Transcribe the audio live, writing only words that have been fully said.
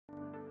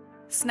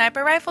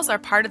Sniper rifles are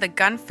part of the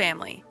gun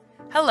family.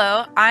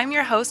 Hello, I'm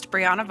your host,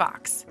 Brianna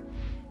Vox.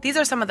 These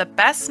are some of the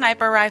best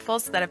sniper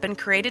rifles that have been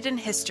created in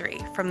history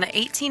from the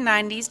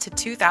 1890s to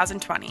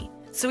 2020.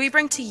 So we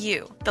bring to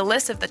you the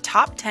list of the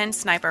top 10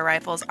 sniper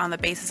rifles on the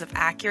basis of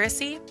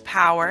accuracy,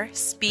 power,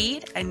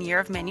 speed, and year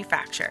of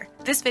manufacture.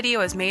 This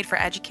video is made for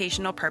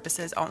educational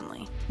purposes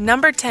only.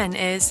 Number 10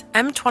 is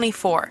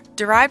M24.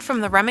 Derived from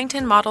the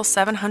Remington Model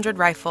 700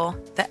 rifle,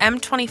 the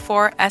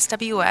M24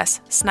 SWS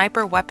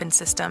Sniper Weapon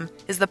System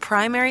is the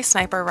primary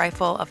sniper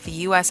rifle of the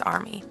U.S.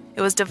 Army.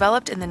 It was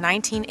developed in the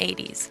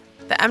 1980s.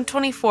 The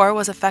M24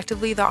 was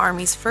effectively the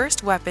Army's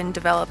first weapon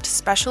developed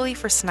specially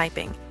for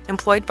sniping,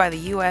 employed by the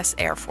U.S.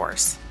 Air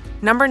Force.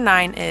 Number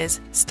 9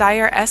 is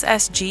Steyr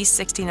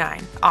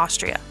SSG-69,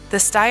 Austria. The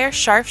Steyr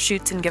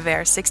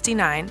Scharfschützengewehr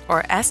 69,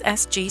 or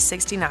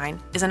SSG-69,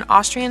 is an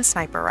Austrian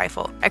sniper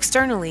rifle.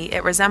 Externally,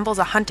 it resembles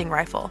a hunting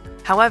rifle.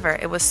 However,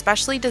 it was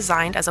specially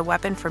designed as a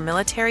weapon for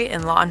military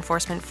and law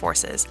enforcement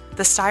forces.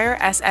 The Steyr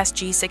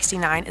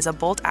SSG-69 is a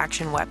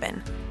bolt-action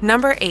weapon.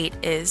 Number 8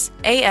 is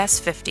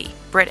AS-50,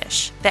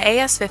 British. The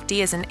AS-50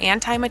 is an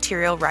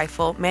anti-material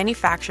rifle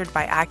manufactured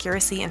by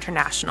Accuracy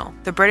International,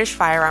 the British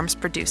firearms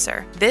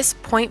producer. This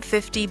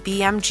 .50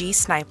 BMG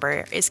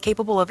sniper is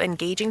capable of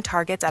engaging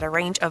targets at a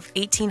range of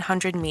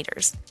 1,800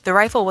 meters. The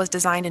rifle was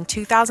designed in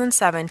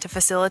 2007 to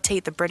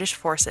facilitate the British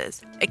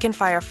forces. It can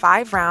fire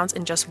 5 rounds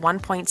in just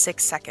 1.6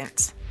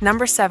 seconds.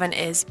 Number 7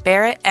 is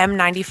Barrett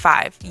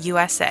M95,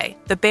 USA.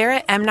 The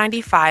Barrett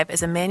M95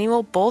 is a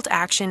manual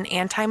bolt-action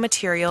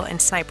anti-material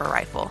and sniper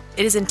rifle.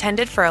 It is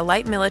intended for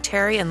light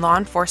military and law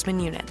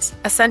enforcement units.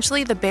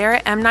 Essentially, the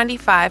Barrett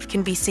M95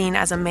 can be seen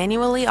as a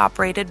manually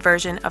operated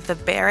version of the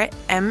Barrett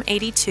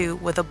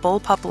M82 with a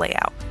bullpup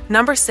layout.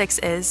 Number 6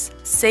 is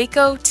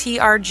Seiko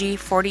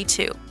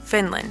TRG-42.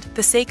 Finland.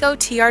 The Seiko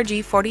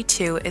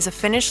TRG-42 is a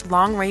Finnish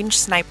long-range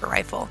sniper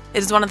rifle.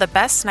 It is one of the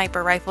best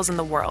sniper rifles in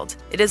the world.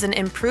 It is an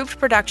improved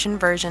production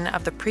version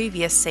of the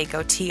previous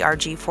Seiko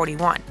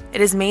TRG-41.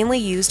 It is mainly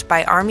used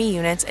by Army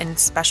units and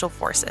Special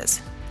Forces.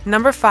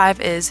 Number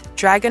 5 is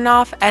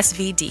Dragunov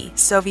SVD,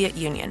 Soviet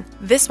Union.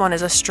 This one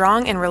is a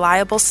strong and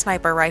reliable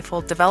sniper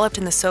rifle developed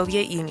in the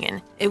Soviet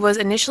Union. It was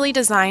initially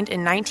designed in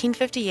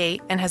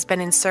 1958 and has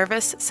been in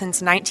service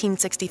since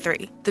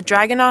 1963. The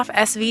Dragunov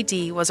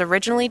SVD was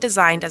originally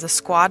designed as a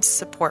squad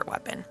support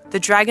weapon. The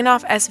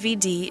Dragunov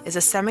SVD is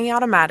a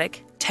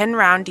semi-automatic,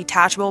 10-round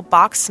detachable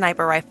box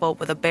sniper rifle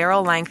with a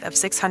barrel length of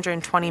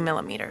 620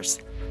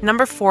 millimeters.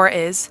 Number 4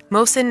 is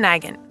Mosin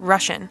Nagant,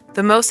 Russian.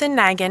 The Mosin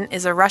Nagant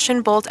is a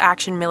Russian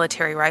bolt-action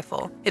military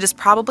rifle. It is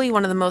probably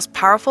one of the most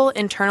powerful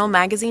internal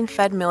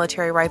magazine-fed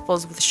military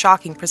rifles with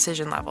shocking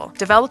precision level.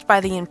 Developed by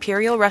the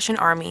Imperial Russian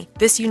Army,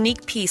 this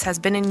unique piece has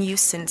been in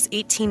use since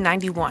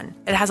 1891.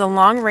 It has a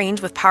long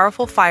range with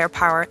powerful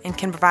firepower and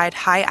can provide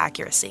high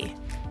accuracy.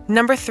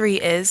 Number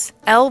 3 is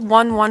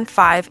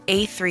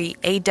L115A3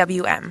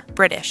 AWM,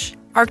 British.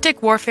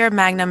 Arctic Warfare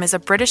Magnum is a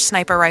British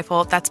sniper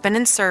rifle that's been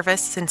in service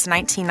since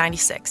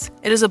 1996.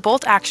 It is a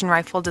bolt-action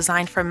rifle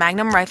designed for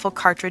Magnum rifle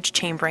cartridge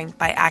chambering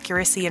by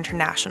Accuracy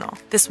International.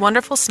 This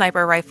wonderful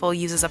sniper rifle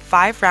uses a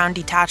 5-round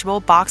detachable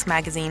box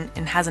magazine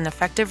and has an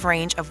effective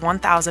range of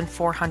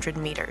 1,400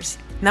 meters.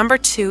 Number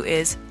 2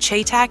 is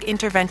CHATAC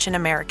Intervention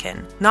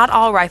American. Not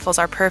all rifles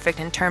are perfect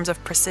in terms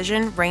of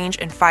precision, range,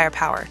 and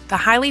firepower. The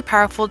highly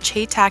powerful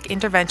CHATAC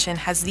Intervention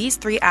has these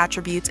 3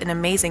 attributes in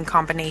amazing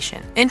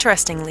combination.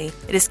 Interestingly,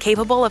 it is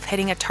capable of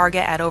hitting a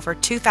target at over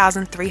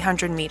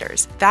 2,300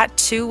 meters, that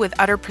too with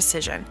utter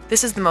precision.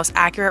 This is the most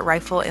accurate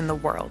rifle in the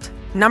world.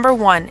 Number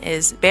 1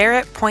 is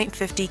Barrett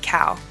 .50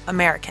 Cal,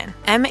 American.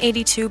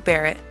 M82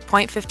 Barrett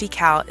 .50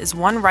 Cal is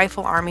one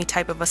rifle army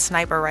type of a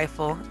sniper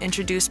rifle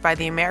introduced by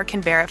the American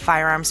Barrett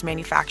Firearms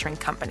Manufacturing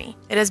Company.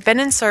 It has been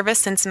in service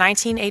since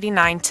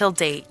 1989 till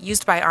date,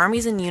 used by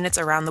armies and units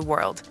around the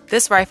world.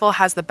 This rifle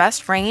has the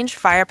best range,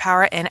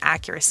 firepower, and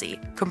accuracy.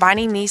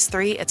 Combining these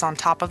 3, it's on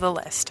top of the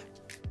list.